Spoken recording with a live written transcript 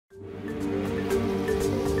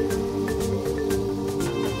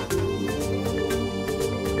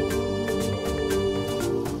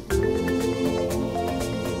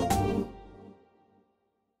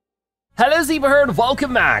is Eva Herd,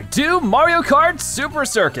 welcome back to Mario Kart Super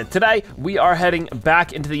Circuit. Today, we are heading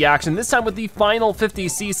back into the action, this time with the final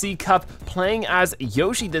 50cc cup, playing as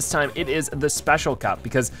Yoshi this time. It is the special cup,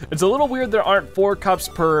 because it's a little weird there aren't 4 cups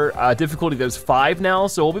per difficulty, there's 5 now,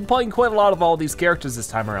 so we'll be playing quite a lot of all these characters this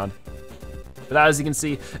time around. But as you can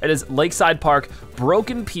see, it is Lakeside Park,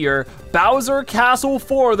 Broken Pier, Bowser Castle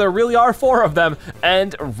 4, there really are 4 of them,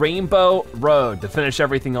 and Rainbow Road to finish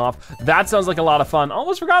everything off. That sounds like a lot of fun.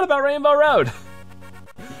 Almost forgot about Rainbow Road.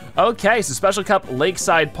 Okay, so Special Cup,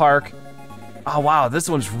 Lakeside Park. Oh wow, this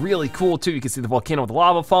one's really cool too. You can see the volcano with the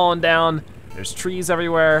lava falling down. There's trees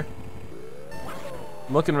everywhere.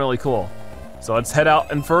 Looking really cool. So let's head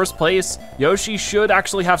out in first place. Yoshi should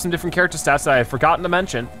actually have some different character stats that I had forgotten to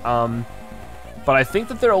mention. But I think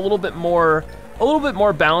that they're a little bit more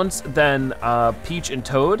balanced than Peach and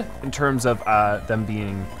Toad in terms of them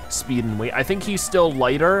being speed and weight. I think he's still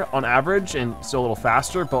lighter on average and still a little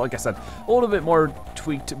faster, but like I said, a little bit more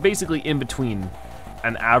tweaked, basically in between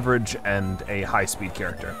an average and a high speed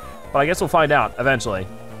character. But I guess we'll find out eventually.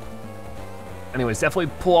 Anyways,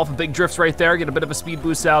 definitely pull off a big drift right there, get a bit of a speed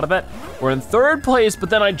boost out of it. We're in third place, but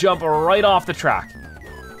then I jump right off the track.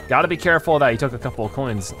 Gotta be careful of that. He took a couple of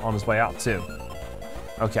coins on his way out too.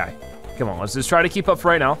 Okay, come on, let's just try to keep up for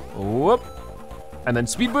right now. Whoop. And then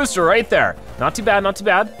speed booster right there. Not too bad, not too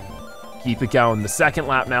bad. Keep it going, the second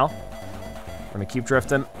lap now. We're gonna keep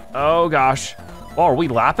drifting. Oh gosh. Oh, are we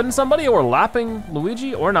lapping somebody or lapping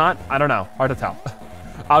Luigi or not? I don't know, hard to tell.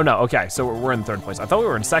 Oh no, okay, so we're in third place. I thought we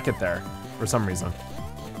were in second there for some reason.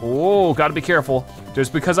 Oh, gotta be careful.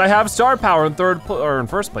 Just because I have star power in in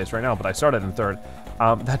first place right now, but I started in third.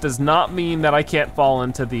 That does not mean that I can't fall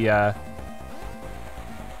into the,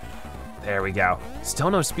 there we go.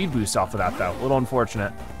 Still no speed boost off of that though, a little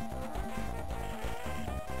unfortunate.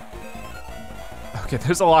 Okay,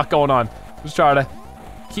 there's a lot going on. Just trying to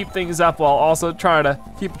keep things up while also trying to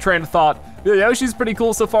keep a train of thought. Yeah, Yoshi's pretty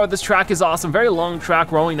cool so far. This track is awesome. Very long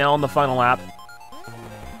track, we're only now on the final lap.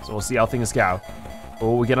 So we'll see how things go.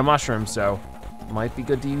 Oh, we get a mushroom, so might be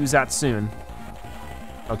good to use that soon.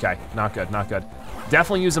 Okay, not good, not good.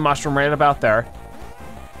 Definitely use a mushroom right about there.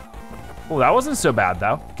 Oh, that wasn't so bad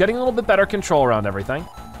though. Getting a little bit better control around everything.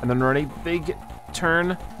 And then we're in a big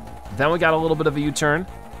turn. Then we got a little bit of a U-turn.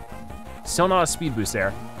 Still not a speed boost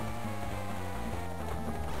there.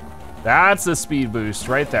 That's a speed boost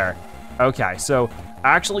right there. Okay, so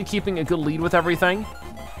actually keeping a good lead with everything.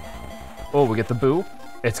 Oh, we get the boo.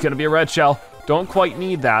 It's gonna be a red shell. Don't quite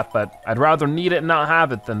need that, but I'd rather need it and not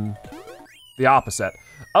have it than the opposite.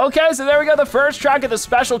 Okay, so there we go. The first track of the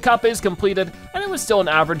Special Cup is completed, and it was still an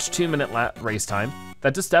average 2-minute race time.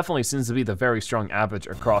 That just definitely seems to be the very strong average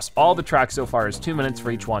across all the tracks so far, is 2 minutes for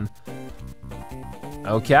each one.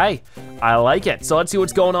 Okay, I like it. So let's see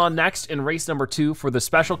what's going on next in race number 2 for the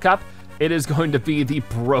Special Cup. It is going to be the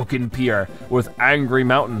Broken Pier with angry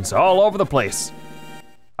mountains all over the place.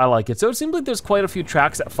 I like it. So it seems like there's quite a few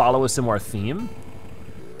tracks that follow a similar theme,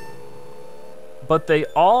 but they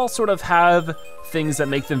all sort of have things that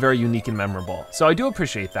make them very unique and memorable. So I do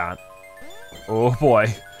appreciate that. Oh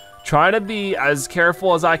boy. Trying to be as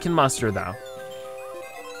careful as I can muster though.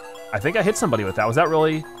 I think I hit somebody with that. Was that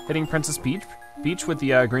really hitting Princess Peach with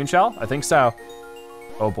the green shell? I think so.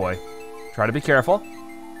 Oh boy. Try to be careful.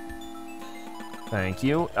 Thank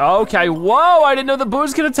you. Okay, whoa, I didn't know the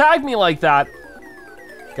boos could attack me like that.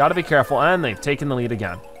 Gotta be careful, and they've taken the lead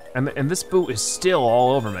again. And this boo is still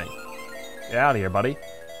all over me. Get out of here, buddy.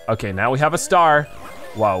 Okay, now we have a star.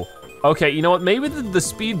 Whoa. Okay, you know what? Maybe the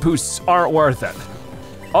speed boosts aren't worth it.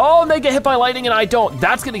 Oh, and they get hit by lightning and I don't.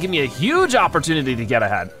 That's gonna give me a huge opportunity to get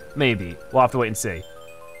ahead. Maybe. We'll have to wait and see.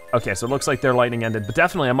 Okay, so it looks like their lightning ended, but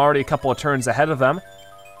definitely I'm already a couple of turns ahead of them.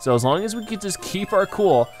 So as long as we could just keep our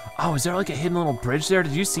cool. Oh, is there like a hidden little bridge there?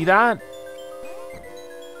 Did you see that?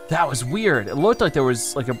 That was weird. It looked like there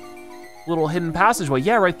was like a little hidden passageway.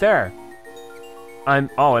 Yeah, right there.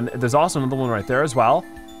 Oh, and there's also another one right there as well.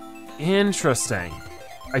 Interesting.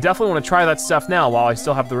 I definitely want to try that stuff now while I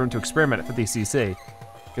still have the room to experiment at 50cc.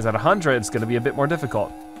 Because at 100, it's gonna be a bit more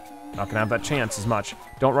difficult. Not gonna have that chance as much.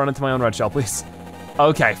 Don't run into my own red shell, please.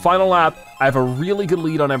 Okay, final lap. I have a really good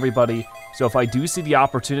lead on everybody. So if I do see the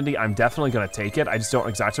opportunity, I'm definitely gonna take it. I just don't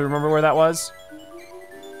exactly remember where that was.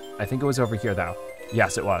 I think it was over here though.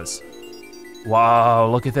 Yes, it was. Wow,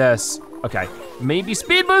 look at this. Okay, maybe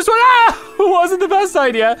speed boost. Ah! Wasn't the best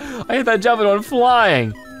idea. I hit that jump and went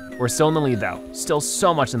flying. We're still in the lead though. Still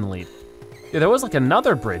so much in the lead. Yeah, there was like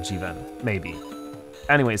another bridge even, maybe.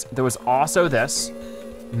 Anyways, there was also this.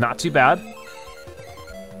 Not too bad.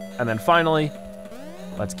 And then finally,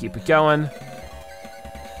 let's keep it going.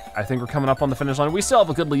 I think we're coming up on the finish line. We still have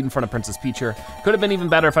a good lead in front of Princess Peach here. Could have been even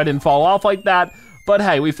better if I didn't fall off like that, but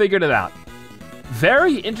hey, we figured it out.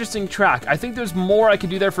 Very interesting track. I think there's more I could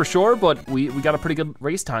do there for sure, but we got a pretty good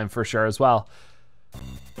race time for sure as well.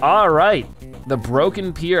 All right, the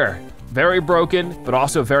broken pier. Very broken, but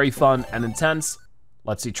also very fun and intense.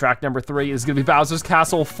 Let's see, track number 3 is gonna be Bowser's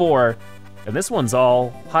Castle 4. And this one's all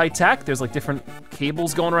high tech. There's like different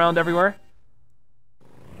cables going around everywhere.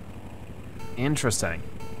 Interesting.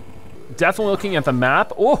 Definitely looking at the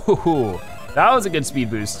map. Oh, that was a good speed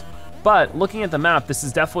boost. But looking at the map, this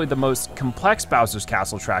is definitely the most complex Bowser's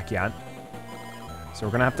Castle track yet. So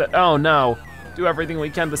we're gonna have to, oh no, do everything we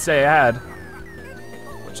can to stay ahead.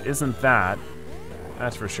 Which isn't that,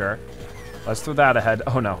 that's for sure. Let's throw that ahead.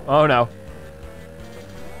 Oh no, oh no.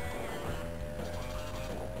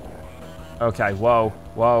 Okay, whoa,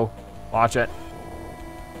 whoa, watch it.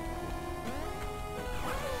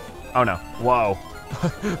 Oh no, whoa.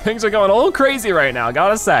 Things are going a little crazy right now,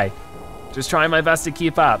 gotta say. Just trying my best to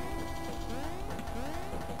keep up.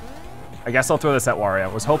 I guess I'll throw this at Wario. I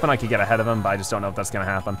was hoping I could get ahead of him, but I just don't know if that's gonna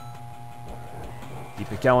happen.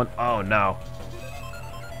 Keep it going, oh no.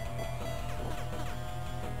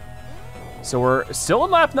 So we're still in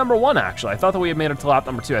lap number 1, actually. I thought that we had made it to lap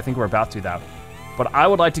number 2. I think we're about to though. But I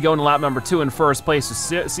would like to go into lap number 2 in first place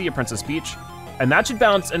to see a Princess Peach. And that should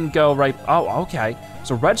bounce and go right, oh, okay.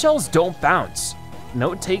 So red shells don't bounce.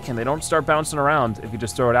 Note taken, they don't start bouncing around if you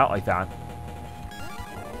just throw it out like that.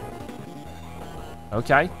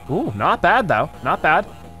 Okay, ooh, not bad though, not bad.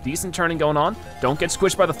 Decent turning going on. Don't get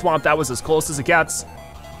squished by the thwomp, that was as close as it gets.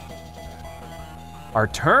 Our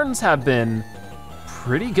turns have been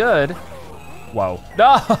pretty good. Whoa,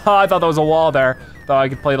 no, I thought that was a wall there. Thought I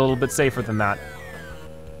could play it a little bit safer than that.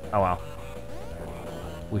 Oh well.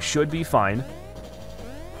 We should be fine.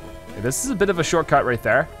 Okay, this is a bit of a shortcut right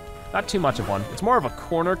there. Not too much of one. It's more of a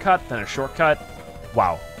corner cut than a shortcut.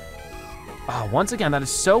 Wow. Oh, once again, that is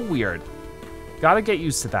so weird. Gotta get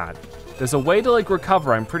used to that. There's a way to like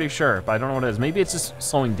recover, I'm pretty sure, but I don't know what it is. Maybe it's just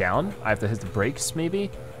slowing down. I have to hit the brakes, maybe?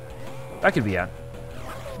 That could be it.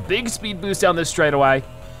 Big speed boost down this straightaway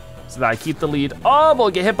so that I keep the lead. Oh, we'll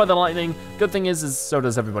get hit by the lightning. Good thing is so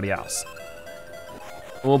does everybody else.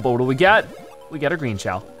 Oh, but what do we get? We get a green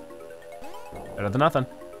shell. Better than nothing.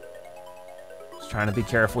 Just trying to be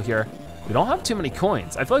careful here. We don't have too many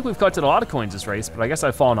coins. I feel like we've collected a lot of coins this race, but I guess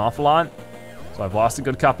I've fallen off a lot. So I've lost a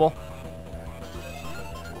good couple.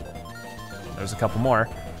 There's a couple more.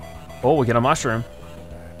 Oh, we get a mushroom.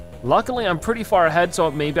 Luckily, I'm pretty far ahead,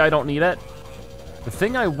 so maybe I don't need it. The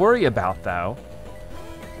thing I worry about, though,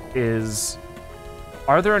 is,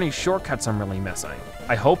 are there any shortcuts I'm really missing?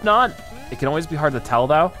 I hope not. It can always be hard to tell,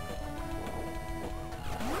 though.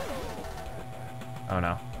 Oh,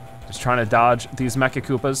 no. Just trying to dodge these Mecha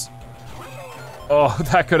Koopas. Oh,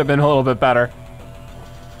 that could have been a little bit better.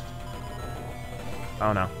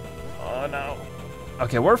 Oh, no. Oh, no.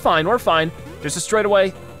 Okay, we're fine, we're fine. Just a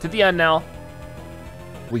straightaway to the end now.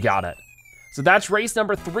 We got it. So that's race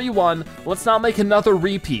number 3-1. Let's not make another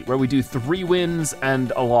repeat where we do 3 wins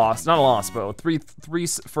and a loss. Not a loss, but three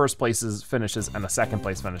first places finishes and a second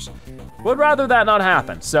place finish. Would rather that not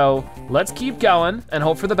happen. So let's keep going and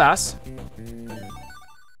hope for the best.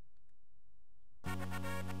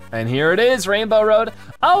 And here it is, Rainbow Road.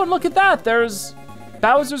 Oh, and look at that. There's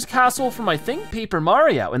Bowser's Castle from, I think, Paper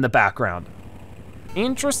Mario in the background.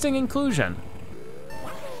 Interesting inclusion.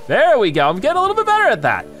 There we go, I'm getting a little bit better at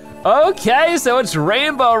that. Okay, so it's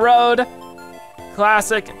Rainbow Road.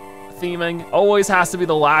 Classic theming, always has to be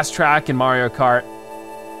the last track in Mario Kart.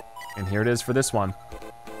 And here it is for this one.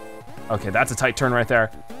 Okay, that's a tight turn right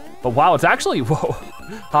there. But wow, it's actually, whoa,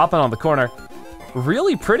 hopping on the corner.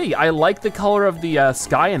 Really pretty, I like the color of the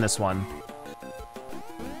sky in this one.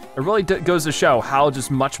 It really goes to show how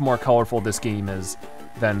just much more colorful this game is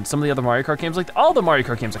than some of the other Mario Kart games. Like, all the Mario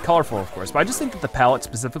Kart games are colorful, of course, but I just think that the palette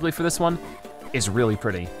specifically for this one is really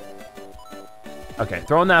pretty. Okay,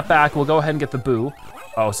 throwing that back, we'll go ahead and get the boo.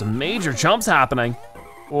 Oh, some major jumps happening.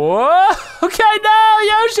 Whoa, okay, no,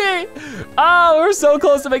 Yoshi! Oh, we're so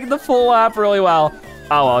close to making the full lap really well.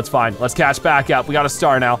 Oh, well, it's fine, let's catch back up. We got a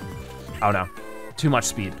star now. Oh no, too much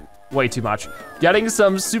speed, way too much. Getting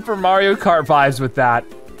some Super Mario Kart vibes with that,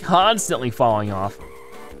 constantly falling off.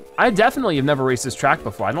 I definitely have never raced this track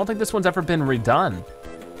before. I don't think this one's ever been redone.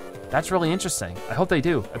 That's really interesting. I hope they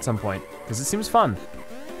do at some point, because it seems fun.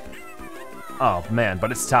 Oh man,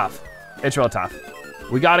 but it's tough. It's real tough.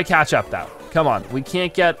 We gotta catch up though. Come on, we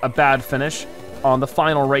can't get a bad finish on the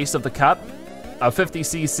final race of the cup. A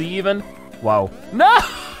 50cc even. Whoa, no!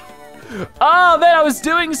 Oh man, I was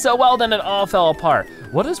doing so well, then it all fell apart.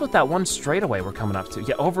 What is with that one straightaway we're coming up to?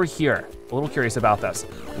 Yeah, over here. A little curious about this.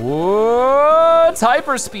 Whoa, it's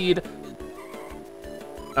hyper speed.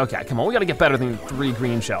 Okay, come on, we gotta get better than 3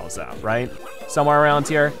 green shells though, right? Somewhere around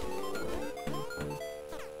here.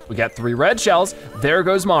 We got 3 red shells. There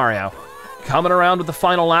goes Mario. Coming around with the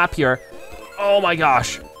final lap here. Oh my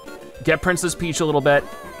gosh. Get Princess Peach a little bit.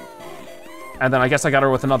 And then I guess I got her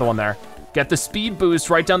with another one there. Get the speed boost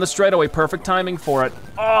right down the straightaway, perfect timing for it.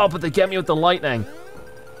 Oh, but they get me with the lightning.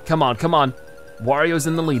 Come on, come on. Wario's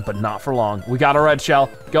in the lead, but not for long. We got a red shell.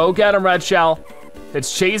 Go get him, red shell.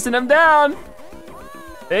 It's chasing him down.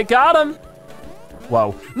 It got him.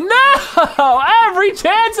 Whoa. No, every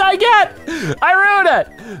chance I get, I ruined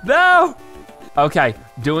it. No. Okay,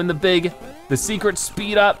 doing the secret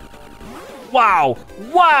speed up. Wow,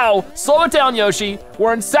 wow, slow it down, Yoshi.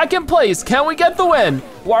 We're in second place, can we get the win?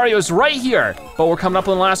 Wario's right here, but we're coming up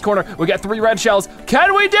in the last corner. We got 3 red shells.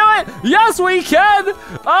 Can we do it? Yes, we can.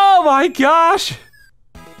 Oh my gosh.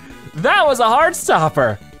 That was a heart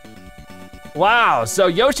stopper. Wow, so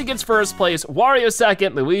Yoshi gets first place, Wario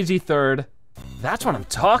second, Luigi third. That's what I'm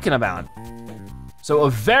talking about. So a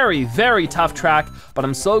very, very tough track, but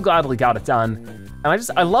I'm so glad we got it done.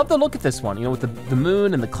 And I love the look at this one, you know, with the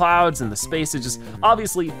moon and the clouds and the space. It's just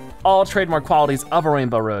obviously all trademark qualities of a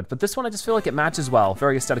Rainbow Road, but this one I just feel like it matches well,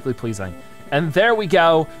 very aesthetically pleasing. And there we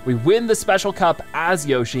go, we win the special cup as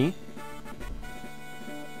Yoshi.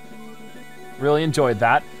 Really enjoyed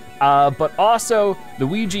that. But also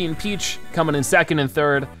Luigi and Peach coming in second and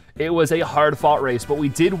third. It was a hard fought race, but we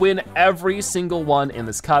did win every single one in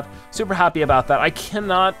this cup. Super happy about that. I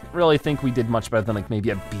cannot really think we did much better than like maybe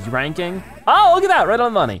a B ranking. Oh, look at that, right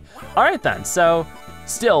on the money. All right then, so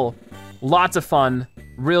still lots of fun,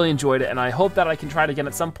 really enjoyed it, and I hope that I can try it again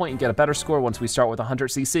at some point and get a better score once we start with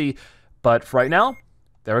 100cc. But for right now,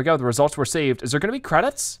 there we go, the results were saved. Is there gonna be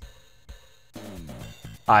credits?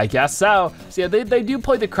 I guess so. So yeah, they do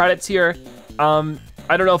play the credits here.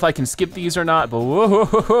 I don't know if I can skip these or not, but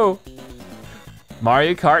whoa.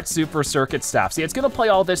 Mario Kart Super Circuit staff. See, it's gonna play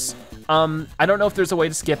all this. I don't know if there's a way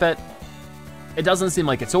to skip it. It doesn't seem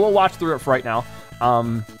like it, so we'll watch through it for right now.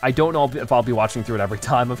 I don't know if I'll be watching through it every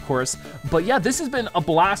time, of course. But yeah, this has been a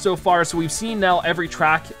blast so far. So we've seen now every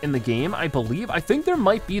track in the game, I believe. I think there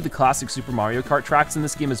might be the classic Super Mario Kart tracks in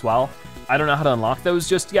this game as well. I don't know how to unlock those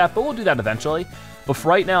just yet, but we'll do that eventually. But for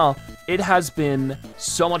right now, it has been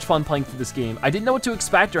so much fun playing through this game. I didn't know what to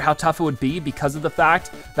expect or how tough it would be because of the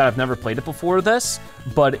fact that I've never played it before this,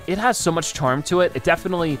 but it has so much charm to it.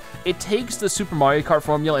 It takes the Super Mario Kart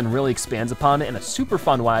formula and really expands upon it in a super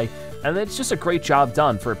fun way, and it's just a great job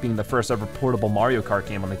done for it being the first ever portable Mario Kart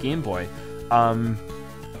game on the Game Boy.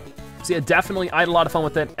 So yeah, definitely, I had a lot of fun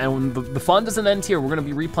with it, and the fun doesn't end here. We're gonna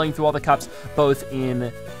be replaying through all the cups, both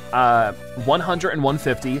in 100 and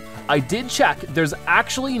 150. I did check, there's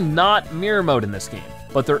actually not mirror mode in this game,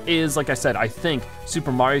 but there is, like I said, I think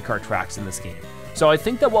Super Mario Kart tracks in this game. So I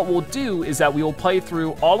think that what we'll do is that we will play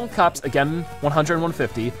through all of the cups, again, 100 and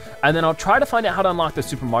 150, and then I'll try to find out how to unlock the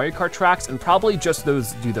Super Mario Kart tracks and probably just do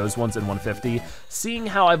those ones in 150. Seeing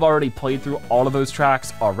how I've already played through all of those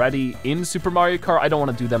tracks already in Super Mario Kart, I don't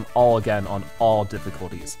want to do them all again on all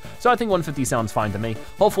difficulties. So I think 150 sounds fine to me.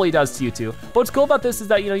 Hopefully it does to you too. But what's cool about this is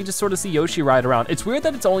that, you know, you just sort of see Yoshi ride around. It's weird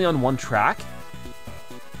that it's only on one track.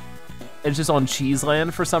 It's just on Cheese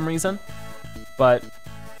Land for some reason, but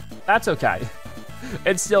that's okay.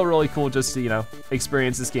 It's still really cool just to, you know,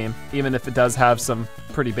 experience this game, even if it does have some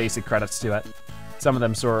pretty basic credits to it. Some of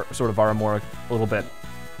them sort of are a little bit,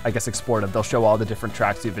 I guess, explorative. They'll show all the different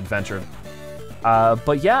tracks you've adventured.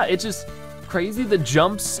 But yeah, it's just crazy the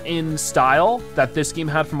jumps in style that this game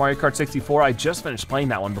had for Mario Kart 64. I just finished playing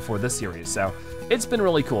that one before this series, so it's been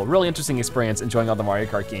really cool, really interesting experience enjoying all the Mario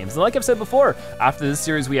Kart games. And like I've said before, after this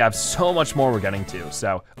series, we have so much more we're getting to,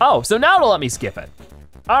 so. Oh, so now it'll let me skip it.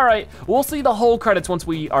 All right, we'll see the whole credits once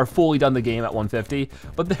we are fully done the game at 150,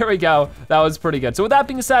 but there we go, that was pretty good. So with that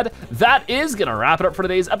being said, that is gonna wrap it up for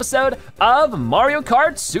today's episode of Mario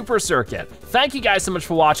Kart Super Circuit. Thank you guys so much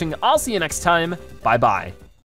for watching. I'll see you next time, bye-bye.